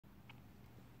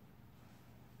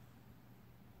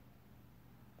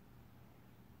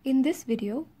In this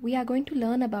video, we are going to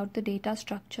learn about the data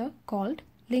structure called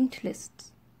linked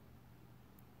lists.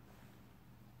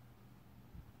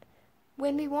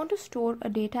 When we want to store a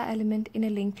data element in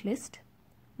a linked list,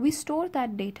 we store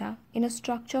that data in a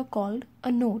structure called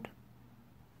a node.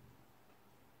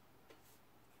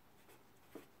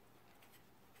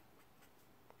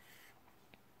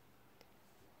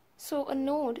 So a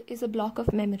node is a block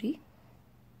of memory .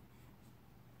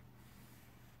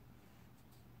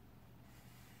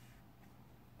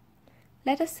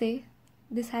 Let us say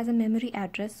this has a memory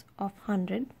address of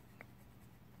 100.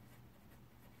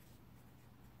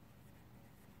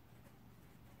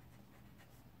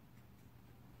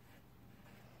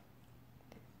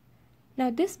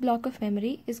 Now this block of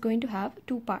memory is going to have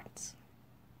two parts.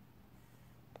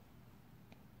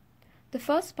 The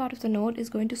first part of the node is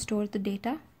going to store the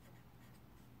data,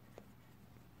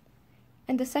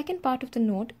 and the second part of the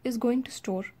node is going to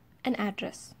store an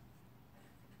address.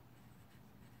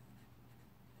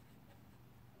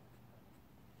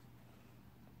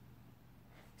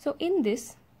 So in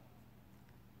this,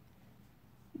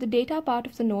 the data part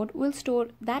of the node will store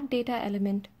that data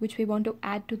element which we want to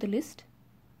add to the list,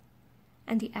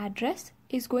 and the address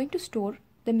is going to store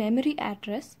the memory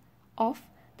address of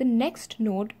the next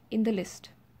node in the list.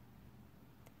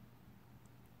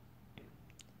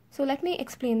 So let me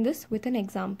explain this with an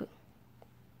example.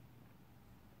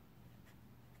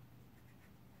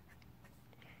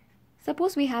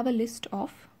 Suppose we have a list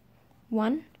of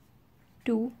 1,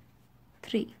 2,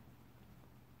 3.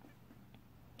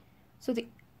 So the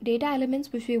data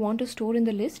elements which we want to store in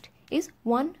the list is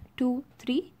 1, 2,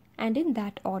 3 and in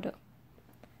that order.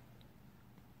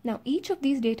 Now each of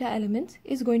these data elements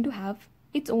is going to have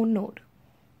its own node.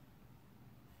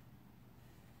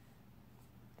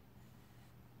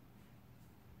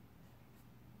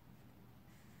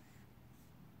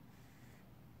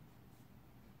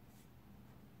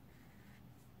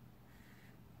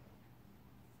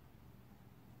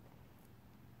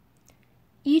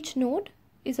 Each node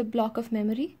is a block of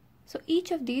memory, so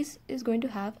each of these is going to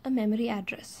have a memory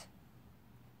address.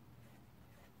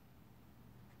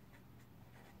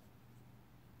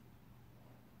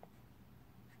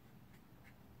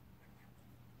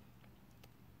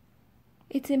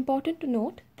 It's important to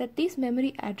note that these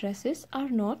memory addresses are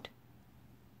not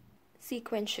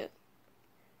sequential.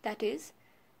 That is,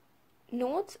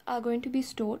 nodes are going to be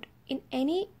stored in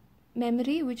any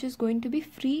memory which is going to be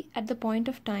free at the point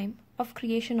of time of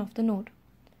creation of the node.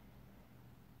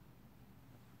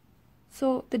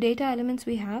 So the data elements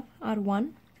we have are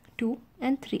 1, 2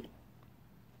 and 3.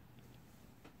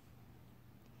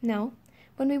 Now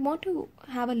when we want to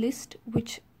have a list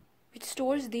which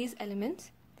stores these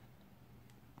elements,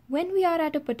 when we are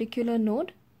at a particular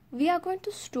node, we are going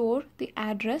to store the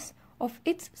address of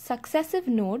its successive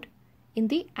node in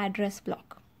the address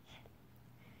block.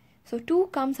 So 2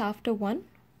 comes after 1,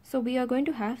 so we are going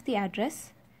to have the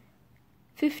address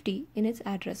 50 in its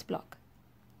address block.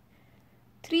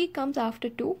 3 comes after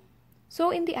 2, so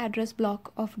in the address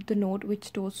block of the node which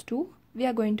stores 2, we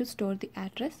are going to store the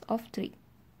address of 3.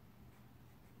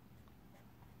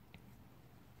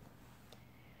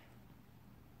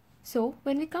 So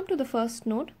when we come to the first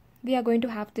node, we are going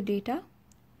to have the data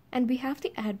and we have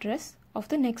the address of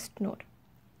the next node.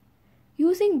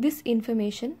 Using this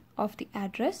information of the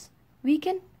address, we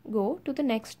can go to the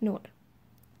next node.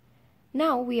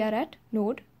 Now we are at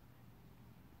node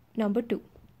number 2.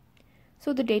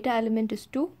 So the data element is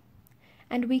 2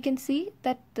 and we can see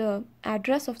that the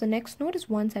address of the next node is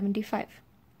 175.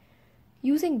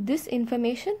 Using this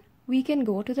information, we can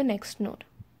go to the next node.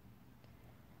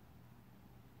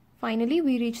 Finally,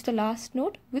 we reach the last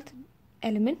node with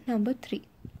element number 3.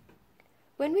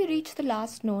 When we reach the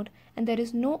last node and there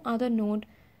is no other node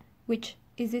which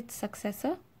is its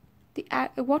successor,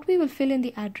 what we will fill in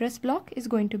the address block is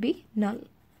going to be null.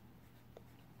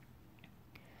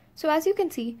 So as you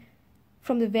can see,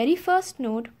 from the very first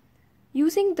node,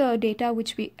 using the data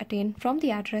which we attain from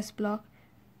the address block,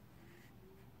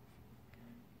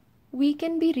 we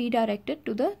can be redirected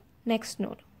to the next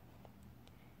node.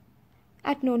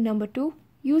 At node number 2,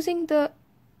 using the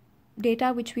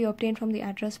data which we obtain from the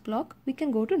address block, we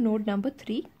can go to node number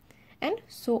 3 and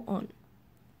so on.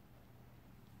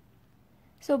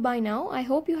 So by now, I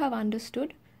hope you have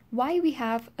understood why we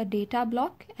have a data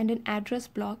block and an address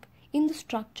block in the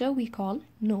structure we call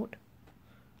node.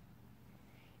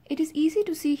 It is easy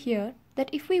to see here that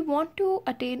if we want to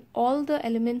attain all the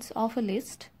elements of a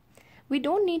list, we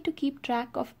don't need to keep track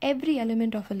of every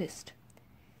element of a list.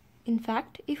 In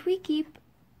fact, if we keep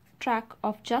track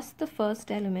of just the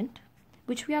first element,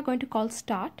 which we are going to call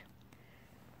start,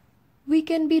 we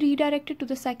can be redirected to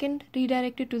the second,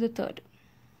 redirected to the third.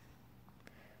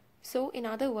 So in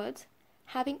other words,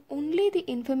 having only the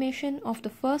information of the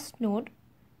first node,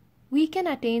 we can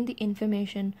attain the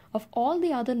information of all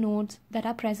the other nodes that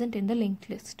are present in the linked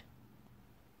list.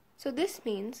 So this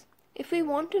means if we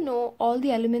want to know all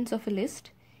the elements of a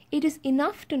list, it is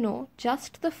enough to know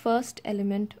just the first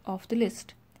element of the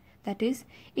list. That is,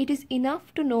 it is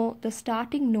enough to know the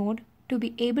starting node to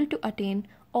be able to attain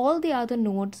all the other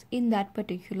nodes in that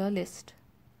particular list.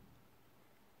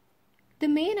 The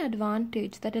main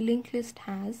advantage that a linked list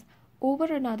has over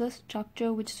another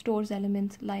structure which stores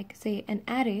elements like, say, an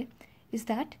array is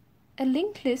that a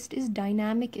linked list is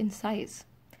dynamic in size.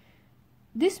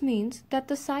 This means that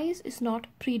the size is not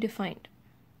predefined.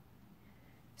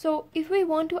 So if we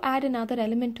want to add another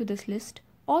element to this list,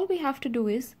 all we have to do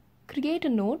is create a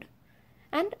node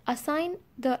and assign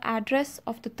the address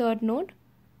of the third node,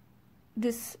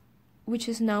 this which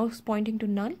is now pointing to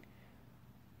null.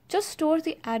 Just store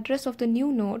the address of the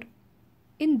new node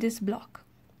in this block.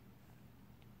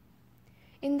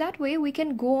 In that way, we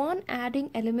can go on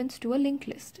adding elements to a linked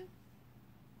list.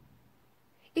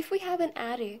 If we have an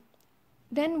array,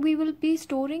 then we will be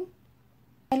storing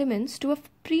elements to a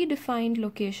predefined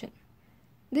location.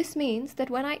 This means that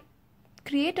when I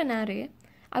create an array,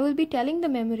 I will be telling the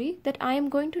memory that I am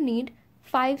going to need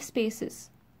 5 spaces.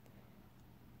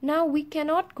 Now we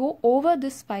cannot go over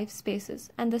this 5 spaces,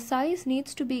 and the size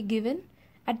needs to be given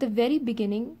at the very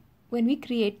beginning when we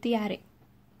create the array.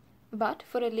 But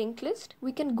for a linked list,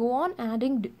 we can go on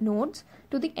adding nodes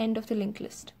to the end of the linked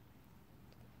list.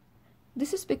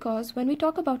 This is because when we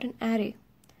talk about an array,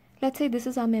 let's say this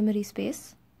is our memory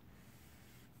space.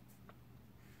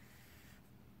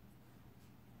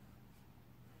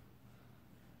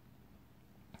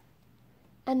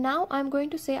 And now I'm going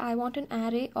to say I want an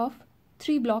array of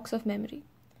 3 blocks of memory.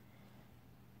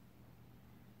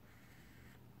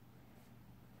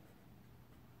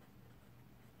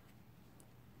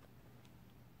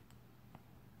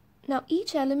 Now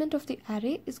each element of the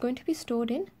array is going to be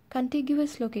stored in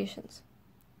contiguous locations.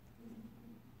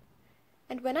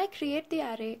 And when I create the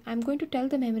array, I'm going to tell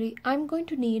the memory I'm going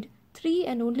to need 3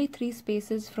 and only 3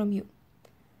 spaces from you.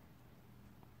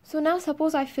 So now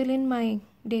suppose I fill in my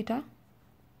data.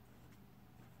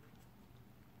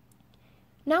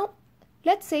 Now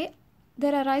let's say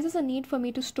there arises a need for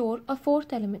me to store a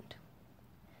 4th element.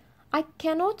 I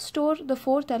cannot store the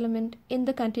 4th element in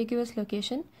the contiguous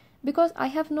location because I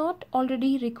have not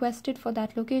already requested for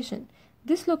that location.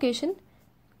 This location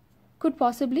could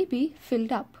possibly be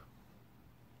filled up.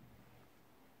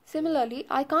 Similarly,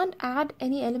 I can't add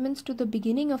any elements to the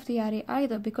beginning of the array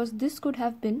either because this could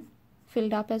have been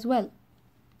filled up as well.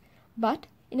 But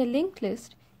in a linked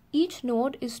list, each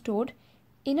node is stored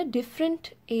in a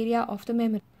different area of the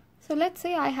memory. So let's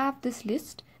say I have this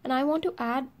list and I want to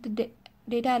add the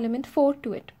data element 4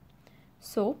 to it.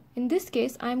 So in this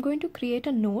case, I am going to create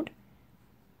a node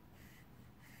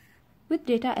with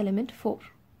data element 4.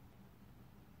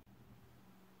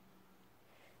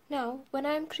 Now, when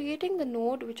I am creating the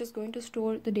node which is going to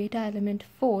store the data element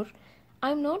 4,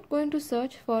 I am not going to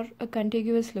search for a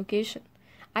contiguous location.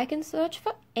 I can search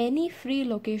for any free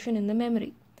location in the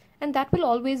memory, and that will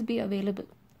always be available.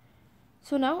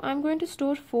 So now I am going to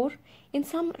store 4 in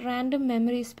some random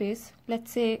memory space,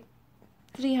 let's say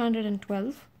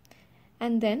 312,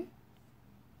 and then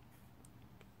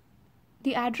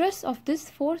the address of this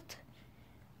 4th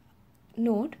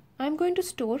node I am going to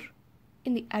store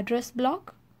in the address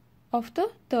block of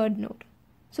the 3rd node.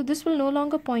 So this will no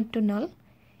longer point to null.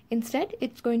 Instead,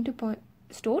 it's going to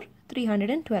store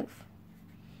 312.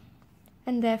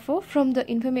 And therefore, from the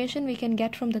information we can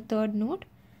get from the 3rd node,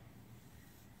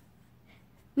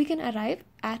 we can arrive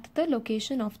at the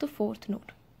location of the 4th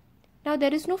node. Now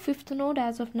there is no 5th node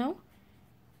as of now.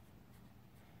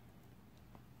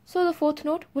 So the 4th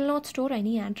node will not store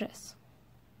any address.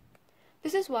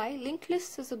 This is why linked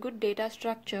lists is a good data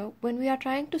structure when we are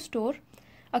trying to store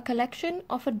a collection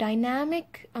of a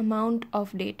dynamic amount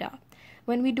of data,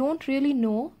 when we don't really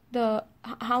know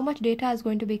how much data is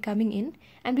going to be coming in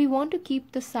and we want to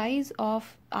keep the size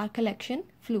of our collection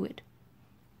fluid.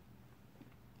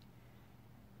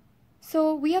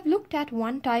 So we have looked at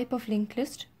one type of linked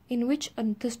list in which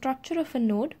the structure of a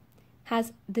node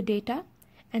has the data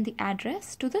and the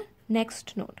address to the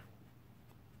next node.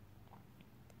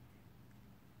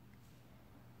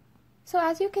 So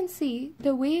as you can see,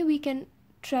 the way we can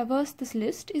traverse this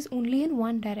list is only in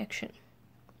one direction.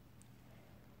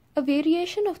 A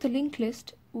variation of the linked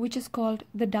list, which is called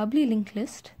the doubly linked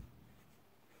list,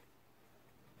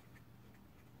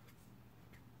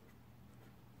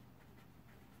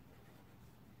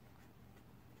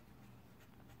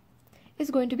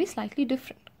 is going to be slightly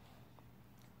different.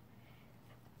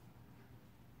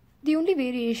 The only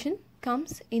variation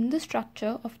comes in the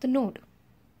structure of the node.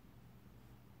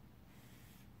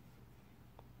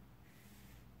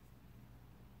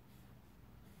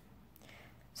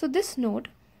 So this node,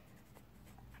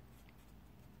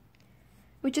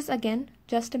 which is again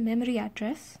just a memory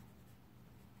address,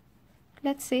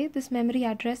 let's say this memory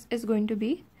address is going to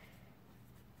be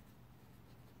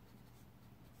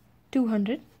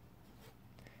 200.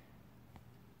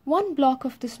 One block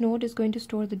of this node is going to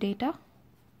store the data,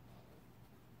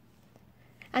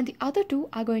 and the other two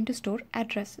are going to store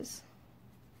addresses.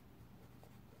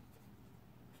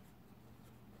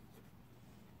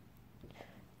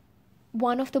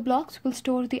 One of the blocks will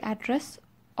store the address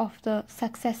of the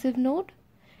successive node,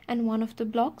 and one of the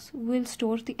blocks will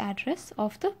store the address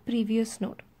of the previous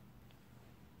node.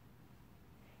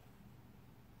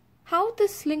 How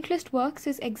this linked list works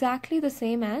is exactly the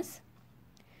same as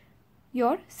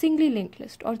your singly linked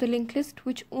list, or the linked list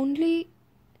which only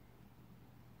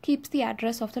keeps the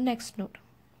address of the next node.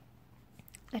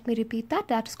 Let me repeat that.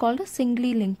 That is called a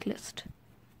singly linked list.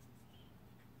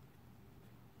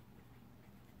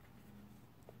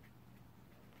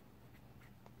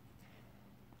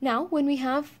 Now, when we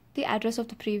have the address of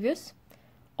the previous,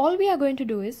 all we are going to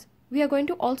do is we are going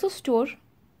to also store,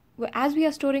 as we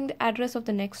are storing the address of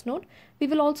the next node, we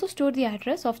will also store the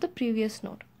address of the previous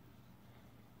node.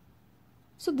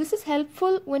 So this is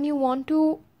helpful when you want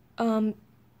to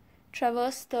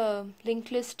traverse the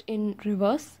linked list in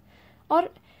reverse, or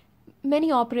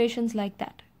many operations like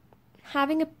that.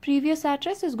 Having a previous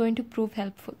address is going to prove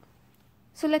helpful.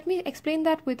 So let me explain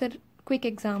that with a quick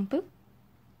example.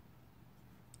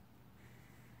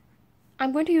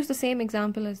 I'm going to use the same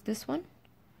example as this one.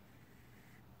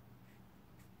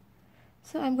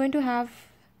 So I'm going to have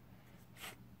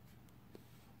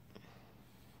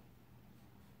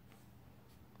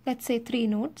let's say 3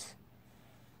 nodes.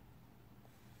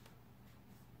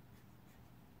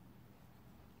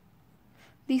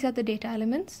 These are the data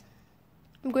elements.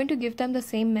 I'm going to give them the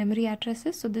same memory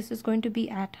addresses. So this is going to be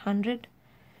at 100.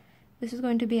 This is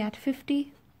going to be at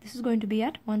 50. This is going to be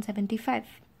at 175.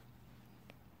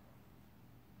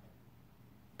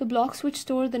 The blocks which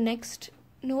store the next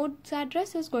node's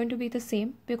address is going to be the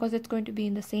same because it's going to be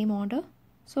in the same order.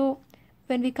 So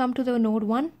when we come to the node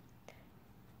 1,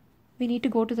 we need to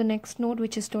go to the next node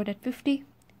which is stored at 50.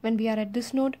 When we are at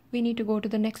this node, we need to go to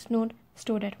the next node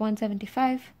stored at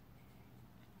 175.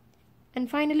 And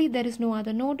finally, there is no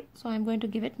other node, so I'm going to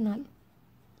give it null.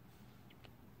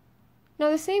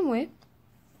 Now the same way,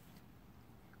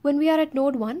 when we are at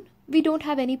node 1, we don't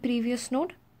have any previous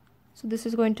node, so this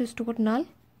is going to store null.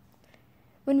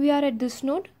 When we are at this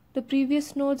node, the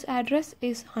previous node's address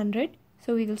is 100,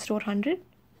 so we will store 100.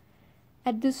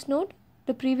 At this node,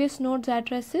 the previous node's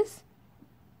address is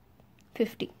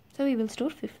 50, so we will store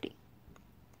 50.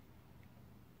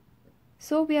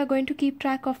 So we are going to keep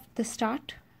track of the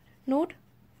start node.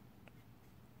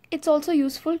 It's also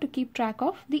useful to keep track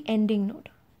of the ending node.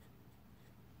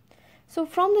 So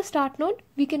from the start node,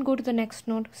 we can go to the next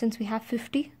node since we have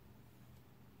 50.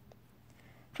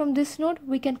 From this node,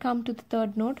 we can come to the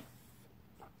third node,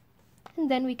 and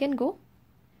then we can go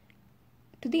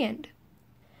to the end.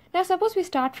 Now suppose we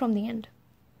start from the end.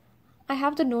 I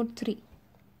have the node 3.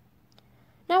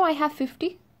 Now I have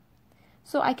 50,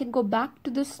 so I can go back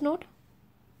to this node.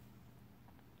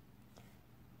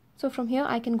 So from here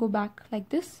I can go back like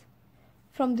this.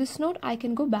 From this node I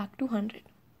can go back to 100.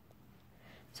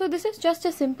 So this is just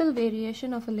a simple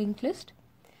variation of a linked list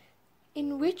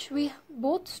in which we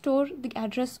both store the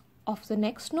address of the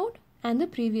next node and the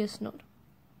previous node.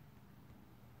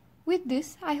 With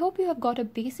this, I hope you have got a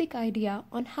basic idea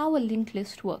on how a linked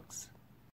list works.